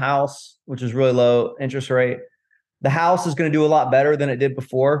loan on the house, which is really low interest rate. The house is going to do a lot better than it did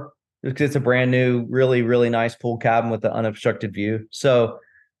before because it's a brand new, really, really nice pool cabin with an unobstructed view. So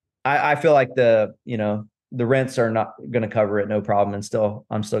I feel like the rents are not going to cover it, no problem. And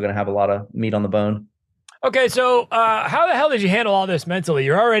I'm still going to have a lot of meat on the bone. Okay, so how the hell did you handle all this mentally?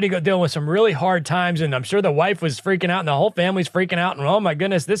 You're already dealing with some really hard times, and I'm sure the wife was freaking out, and the whole family's freaking out, and oh my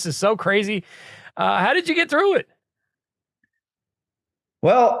goodness, this is so crazy. How did you get through it?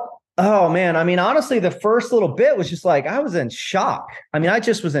 Well, oh man, I mean, honestly, the first little bit was just like, I was in shock. I mean, I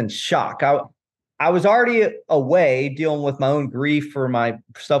just was in shock. I was already away dealing with my own grief for my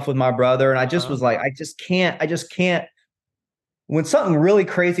stuff with my brother, and I just was like, I just can't. When something really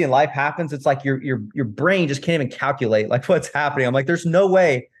crazy in life happens, it's like your brain just can't even calculate like what's happening. I'm like, there's no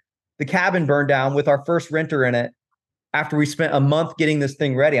way the cabin burned down with our first renter in it after we spent a month getting this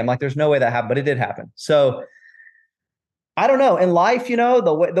thing ready. I'm like, there's no way that happened, but it did happen. So I don't know. In life,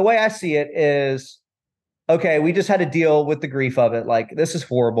 the way I see it is, okay, we just had to deal with the grief of it. Like, this is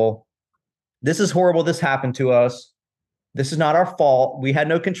horrible. This is horrible. This happened to us. This is not our fault. We had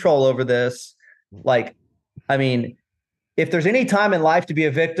no control over this. Like, I mean, if there's any time in life to be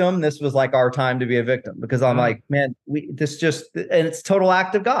a victim, this was like our time to be a victim, because I'm like, man, and it's total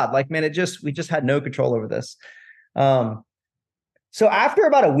act of God. Like, man, we just had no control over this. So after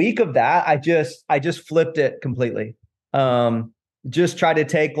about a week of that, I just flipped it completely. Just try to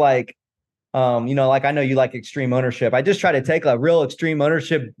take like, like, I know you like extreme ownership. I just try to take a real extreme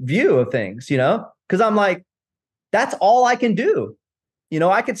ownership view of things, because I'm like, that's all I can do.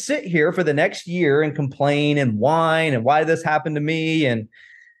 I could sit here for the next year and complain and whine and why did this happen to me? And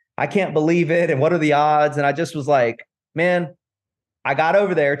I can't believe it. And what are the odds? And I just was like, man, I got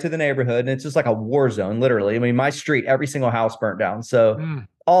over there to the neighborhood and it's just like a war zone, literally. I mean, my street, every single house burnt down. So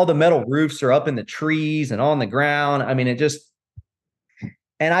all the metal roofs are up in the trees and on the ground. I mean,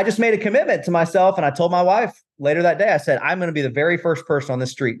 and I just made a commitment to myself. And I told my wife later that day, I said, I'm going to be the very first person on the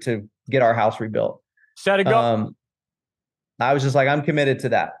street to get our house rebuilt. Set it go. I was just like, I'm committed to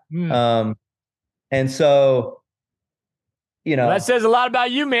that. And so, well, that says a lot about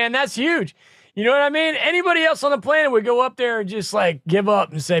you, man. That's huge. You know what I mean? Anybody else on the planet would go up there and just like give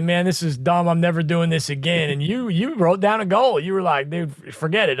up and say, man, this is dumb. I'm never doing this again. And you wrote down a goal. You were like, dude,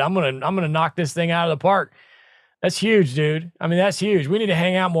 forget it. I'm going to knock this thing out of the park. That's huge, dude. I mean, that's huge. We need to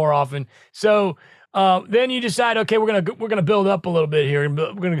hang out more often. So, then you decide, okay, we're gonna build up a little bit here, and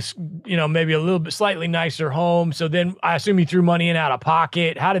we're gonna, maybe a little bit slightly nicer home. So then I assume you threw money in out of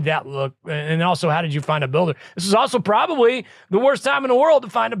pocket. How did that look? And also, how did you find a builder? This is also probably the worst time in the world to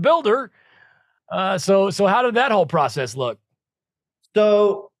find a builder. So how did that whole process look?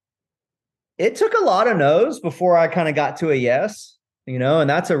 So it took a lot of no's before I kind of got to a yes, and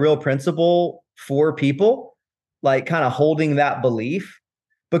that's a real principle for people, like kind of holding that belief,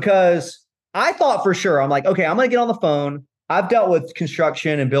 because I thought for sure, I'm like, okay, I'm going to get on the phone. I've dealt with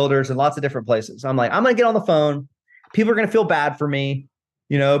construction and builders in lots of different places. I'm like, I'm going to get on the phone. People are going to feel bad for me,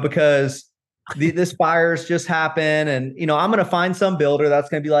 because this fires just happened. And, I'm going to find some builder that's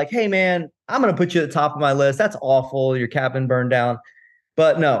going to be like, hey, man, I'm going to put you at the top of my list. That's awful. Your cabin burned down.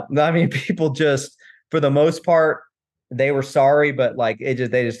 But no, I mean, people just, for the most part, they were sorry, but like, they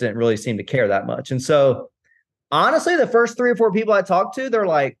just didn't really seem to care that much. And so honestly, the first 3 or 4 people I talked to, they're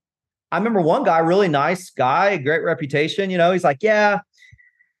like, I remember one guy, really nice guy, great reputation. He's like, yeah.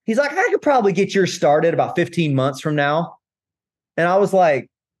 He's like, I could probably get yours started about 15 months from now. And I was like,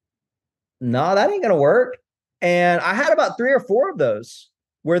 no, that ain't going to work. And I had about 3 or 4 of those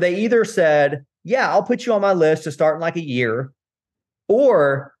where they either said, yeah, I'll put you on my list to start in like a year.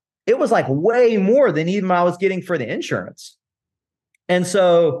 Or it was like way more than even I was getting for the insurance. And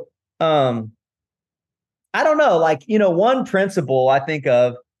so I don't know, like, one principle I think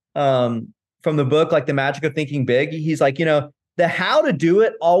of, from the book, like The Magic of Thinking Big, he's like, the the how to do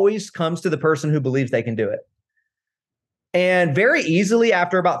it always comes to the person who believes they can do it. And very easily,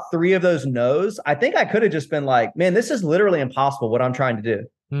 after about 3 of those no's, I think I could have just been like, man, this is literally impossible what I'm trying to do.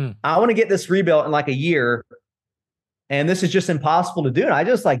 I want to get this rebuilt in like a year. And this is just impossible to do. And I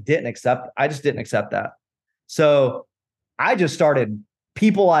just didn't accept that. So I just started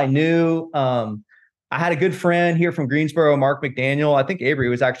people I knew. I had a good friend here from Greensboro, Mark McDaniel. I think Avery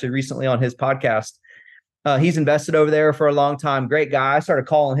was actually recently on his podcast. He's invested over there for a long time. Great guy. I started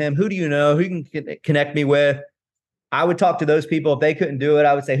calling him. Who do you know? Who you can connect me with? I would talk to those people. If they couldn't do it,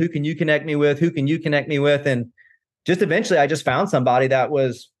 I would say, who can you connect me with? Who can you connect me with? And just eventually I just found somebody that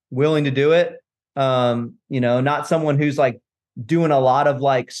was willing to do it. Not someone who's doing a lot of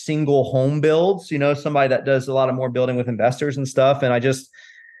single home builds, somebody that does a lot of more building with investors and stuff. And I just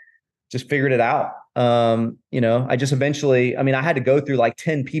figured it out. I just eventually, I had to go through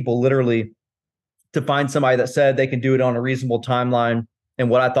 10 people literally to find somebody that said they can do it on a reasonable timeline and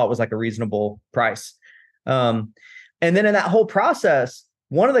what I thought was a reasonable price. And then in that whole process,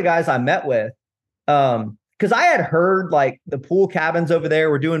 one of the guys I met with, because I had heard the pool cabins over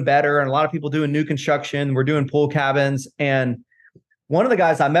there were doing better and a lot of people doing new construction were doing pool cabins. And one of the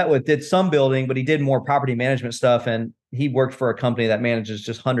guys I met with did some building, but he did more property management stuff. And he worked for a company that manages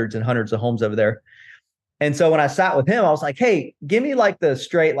just hundreds and hundreds of homes over there. And so when I sat with him, I was like, hey, give me the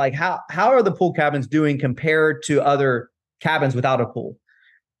straight, how are the pool cabins doing compared to other cabins without a pool?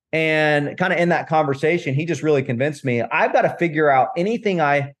 And kind of in that conversation, he just really convinced me I've got to figure out anything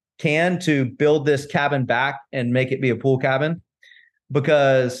I can to build this cabin back and make it be a pool cabin,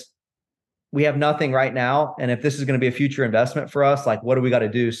 because we have nothing right now. And if this is going to be a future investment for us, what do we got to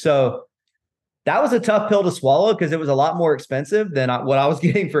do? So that was a tough pill to swallow because it was a lot more expensive than what I was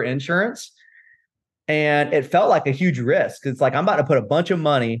getting for insurance. And it felt like a huge risk. It's I'm about to put a bunch of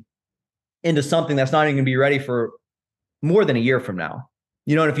money into something that's not even going to be ready for more than a year from now.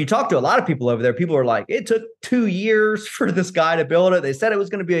 And if you talk to a lot of people over there, people are like, it took 2 years for this guy to build it. They said it was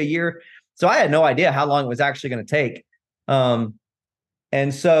going to be a year. So I had no idea how long it was actually going to take.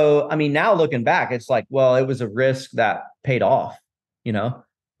 And so, now looking back, it's well, it was a risk that paid off,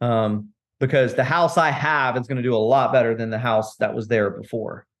 because the house I have is going to do a lot better than the house that was there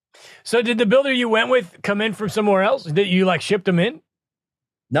before. So did the builder you went with come in from somewhere else? Did you shipped him in?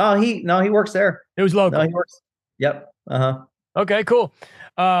 No, he works there. It was local. No, he works. Yep. Okay, cool.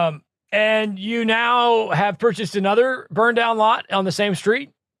 And you now have purchased another burned down lot on the same street?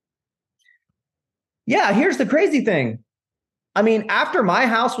 Yeah, here's the crazy thing. After my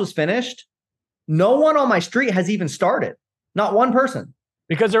house was finished, no one on my street has even started. Not one person.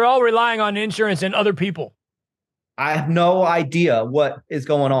 Because they're all relying on insurance and other people. I have no idea what is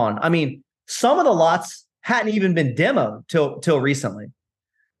going on. Some of the lots hadn't even been demoed till recently.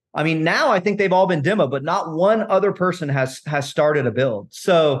 Now I think they've all been demoed, but not one other person has started a build.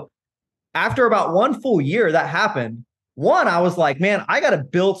 So after about 1 full year that happened, I was like, man, I got to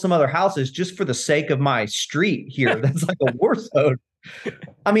build some other houses just for the sake of my street here. That's a war zone.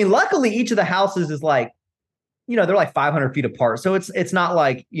 Luckily each of the houses is they're 500 feet apart. So it's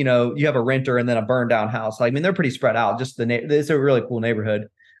not you have a renter and then a burned down house. They're pretty spread out. Just it's a really cool neighborhood.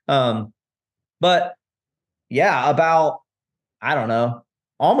 But yeah, about, I don't know,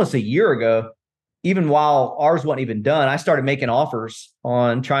 almost a year ago, even while ours wasn't even done, I started making offers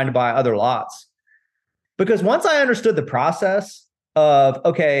on trying to buy other lots. Because once I understood the process of,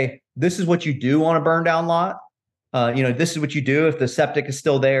 okay, this is what you do on a burned down lot. This is what you do if the septic is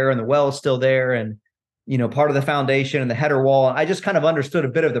still there and the well is still there and, part of the foundation and the header wall. I just kind of understood a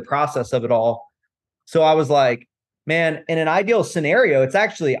bit of the process of it all. So I was like, man, in an ideal scenario, it's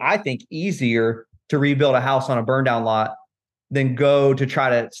actually, I think, easier to rebuild a house on a burned down lot than go to try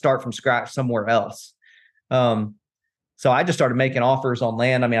to start from scratch somewhere else. So I just started making offers on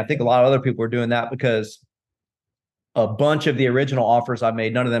land. I think a lot of other people were doing that because a bunch of the original offers I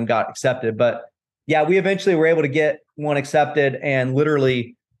made, none of them got accepted. But yeah, we eventually were able to get one accepted, and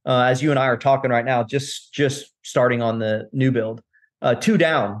literally, as you and I are talking right now, just starting on the new build, two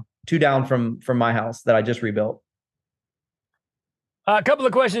down from my house that I just rebuilt. A couple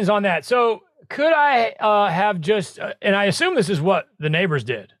of questions on that. So could I have just, and I assume this is what the neighbors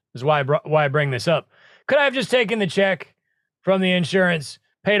did, is why I bring this up. Could I have just taken the check from the insurance,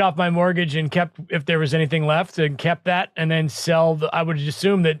 paid off my mortgage, and kept, if there was anything left, and kept that, and then sell I would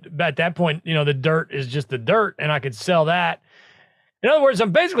assume that at that point, the dirt is just the dirt, and I could sell that. In other words,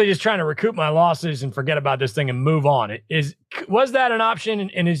 I'm basically just trying to recoup my losses and forget about this thing and move on. Was that an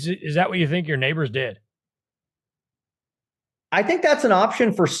option? And is that what you think your neighbors did? I think that's an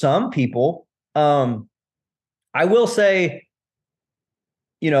option for some people. I will say,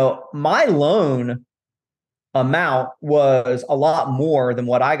 my loan amount was a lot more than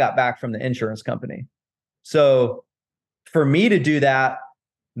what I got back from the insurance company. So for me to do that,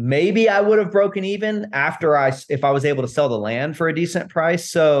 maybe I would have broken even if I was able to sell the land for a decent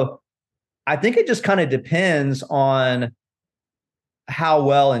price. So I think it just kind of depends on how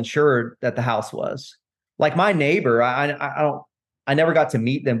well insured that the house was. Like my neighbor, I never got to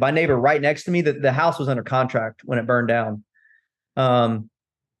meet them. My neighbor right next to me, the house was under contract when it burned down.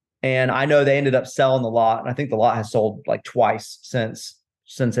 And I know they ended up selling the lot. And I think the lot has sold like twice since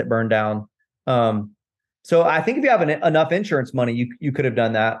it burned down. So I think if you have enough insurance money, you could have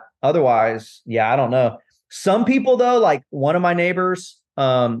done that. Otherwise, yeah, I don't know. Some people though, like one of my neighbors,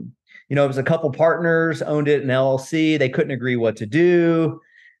 it was a couple partners owned it in LLC. They couldn't agree what to do.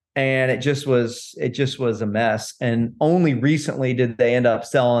 And it just was a mess. And only recently did they end up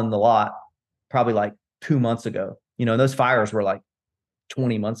selling the lot, probably like 2 months ago. Those fires were like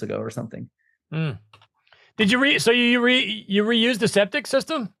 20 months ago or something. Mm. Did you reused the septic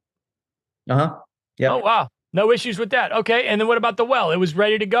system? Uh-huh. Yeah. Oh, wow. No issues with that. Okay. And then what about the well? It was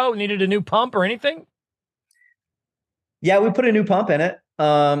ready to go? Needed a new pump or anything? Yeah, we put a new pump in it.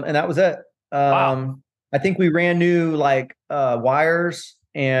 And that was it. Wow. I think we ran new wires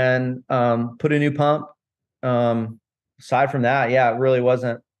and put a new pump. Aside from that, yeah, it really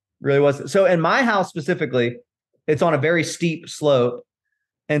wasn't. So in my house specifically, it's on a very steep slope.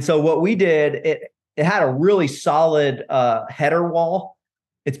 And so what we did, it had a really solid header wall.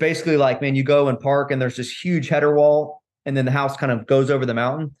 It's basically like, man, you go and park and there's this huge header wall, and then the house kind of goes over the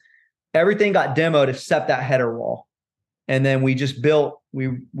mountain. Everything got demoed except that header wall. And then we just built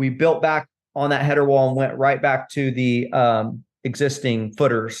back on that header wall and went right back to the existing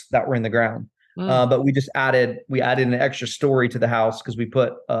footers that were in the ground. But we added an extra story to the house because we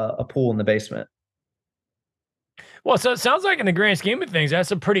put a pool in the basement. Well, so it sounds like in the grand scheme of things,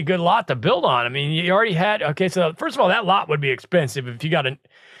 that's a pretty good lot to build on. I mean, you already had, okay, so first of all, that lot would be expensive if you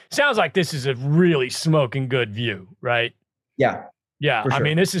sounds like this is a really smoking good view, right? Yeah. Yeah. Sure. I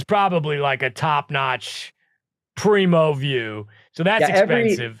mean, this is probably like a top-notch primo view. So that's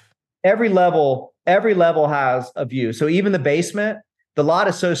expensive. Every level has a view. So even the basement, the lot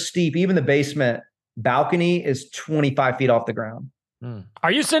is so steep, even the basement balcony is 25 feet off the ground.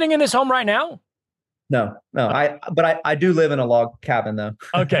 Are you sitting in this home right now? No. I do live in a log cabin though.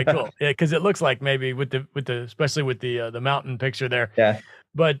 Okay, cool. Yeah, because it looks like maybe especially with the mountain picture there. Yeah.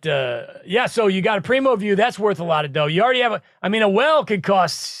 But yeah, so you got a primo view. That's worth a lot of dough. You already have a well could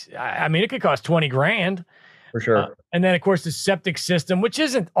cost. It could cost $20,000 for sure. And then of course the septic system, which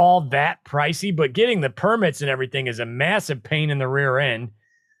isn't all that pricey, but getting the permits and everything is a massive pain in the rear end.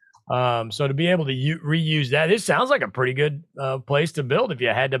 So to be able to reuse that, it sounds like a pretty good place to build if you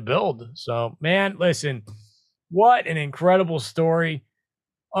had to build. So, man, listen, what an incredible story.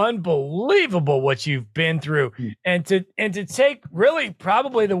 Unbelievable what you've been through. And to take really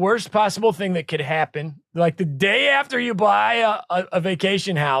probably the worst possible thing that could happen, like the day after you buy a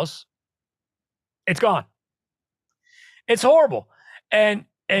vacation house, it's gone. It's horrible. And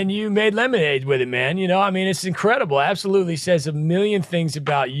you made lemonade with it, man. It's incredible. Absolutely says a million things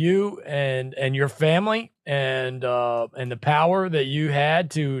about you and your family and the power that you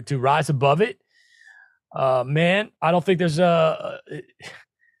had to rise above it. Man, I don't think there's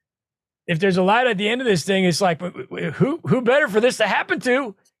if there's a light at the end of this thing, it's like, who better for this to happen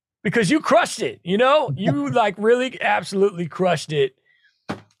to? Because you crushed it, you really absolutely crushed it.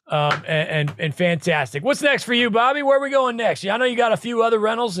 And fantastic. What's next for you, Bobby? Where are we going next? I know you got a few other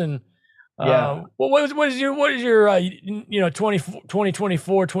rentals, and yeah. What is your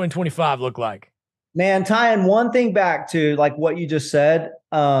 2024, 2025 look like? Man, tying one thing back to like what you just said.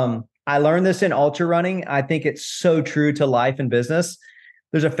 I learned this in ultra running. I think it's so true to life and business.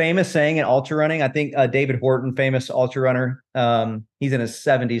 There's a famous saying in ultra running. I think David Horton, famous ultra runner, he's in his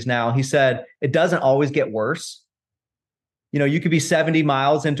 70s now. He said, it doesn't always get worse. You could be 70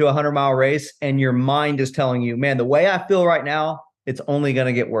 miles into a 100-mile race and your mind is telling you, man, the way I feel right now, it's only going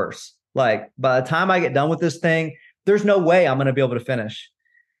to get worse. Like by the time I get done with this thing, there's no way I'm going to be able to finish.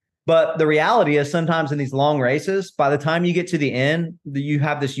 But the reality is sometimes in these long races, by the time you get to the end, you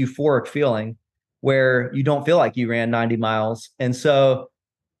have this euphoric feeling where you don't feel like you ran 90 miles. And so,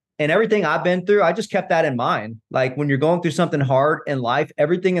 and everything I've been through, I just kept that in mind. Like when you're going through something hard in life,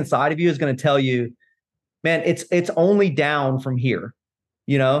 everything inside of you is going to tell you, man, it's only down from here,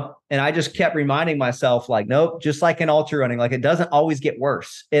 And I just kept reminding myself like, nope, just like in ultra running, like it doesn't always get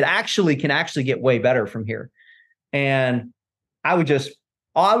worse. It can actually get way better from here. And I would just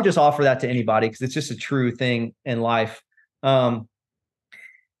offer that to anybody because it's just a true thing in life.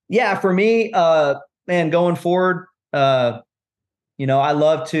 Yeah, for me, man, going forward, I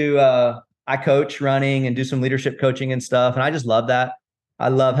love to I coach running and do some leadership coaching and stuff. And I just love that. I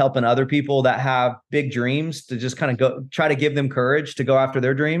love helping other people that have big dreams to just kind of go try to give them courage to go after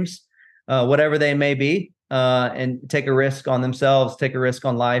their dreams, whatever they may be, and take a risk on themselves, take a risk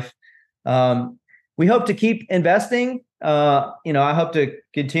on life. We hope to keep investing. I hope to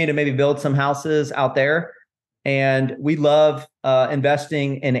continue to maybe build some houses out there. And we love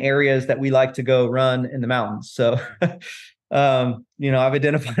investing in areas that we like to go run in the mountains. So, I've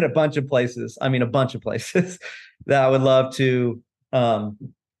identified a bunch of places that I would love to own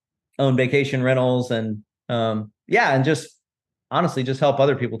vacation rentals and just honestly just help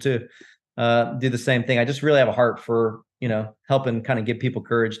other people too do the same thing. I just really have a heart for, helping kind of give people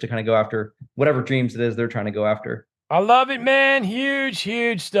courage to kind of go after whatever dreams it is they're trying to go after. I love it, man.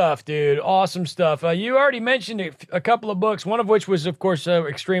 Huge stuff, dude. Awesome stuff. You already mentioned a couple of books, one of which was, of course,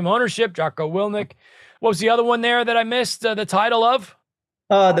 Extreme Ownership, Jocko Willink. What was the other one there that I missed the title of?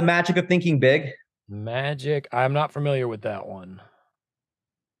 The Magic of Thinking Big. Magic. I'm not familiar with that one.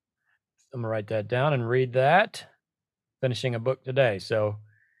 I'm going to write that down and read that. Finishing a book today, so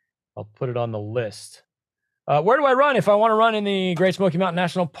I'll put it on the list. Where do I run if I want to run in the Great Smoky Mountain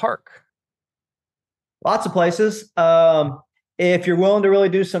National Park? Lots of places. If you're willing to really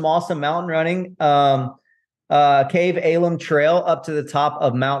do some awesome mountain running, Cave Alum Trail up to the top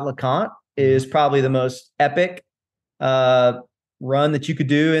of Mount LeConte is probably the most epic run that you could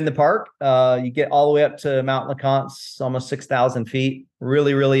do in the park. You get all the way up to Mount LeConte, it's almost 6,000 feet.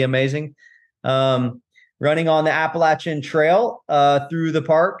 Really, really amazing. Running on the Appalachian Trail through the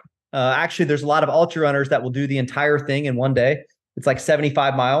park. Actually, there's a lot of ultra runners that will do the entire thing in one day. It's like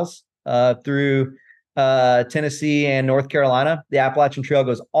 75 miles through Tennessee and North Carolina. The Appalachian Trail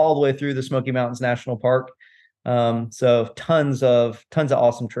goes all the way through the Smoky Mountains National Park. So tons of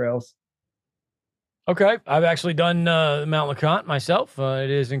awesome trails. Okay. I've actually done Mount LeConte myself. It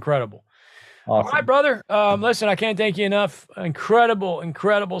is incredible. Awesome. All right, brother. Listen, I can't thank you enough.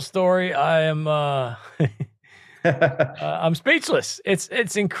 Incredible story. I am I'm speechless.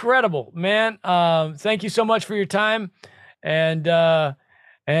 It's incredible, man. Thank you so much for your time. And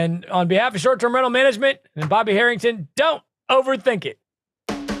on behalf of Short Term Rental Management and Bobby Herrington, don't overthink it.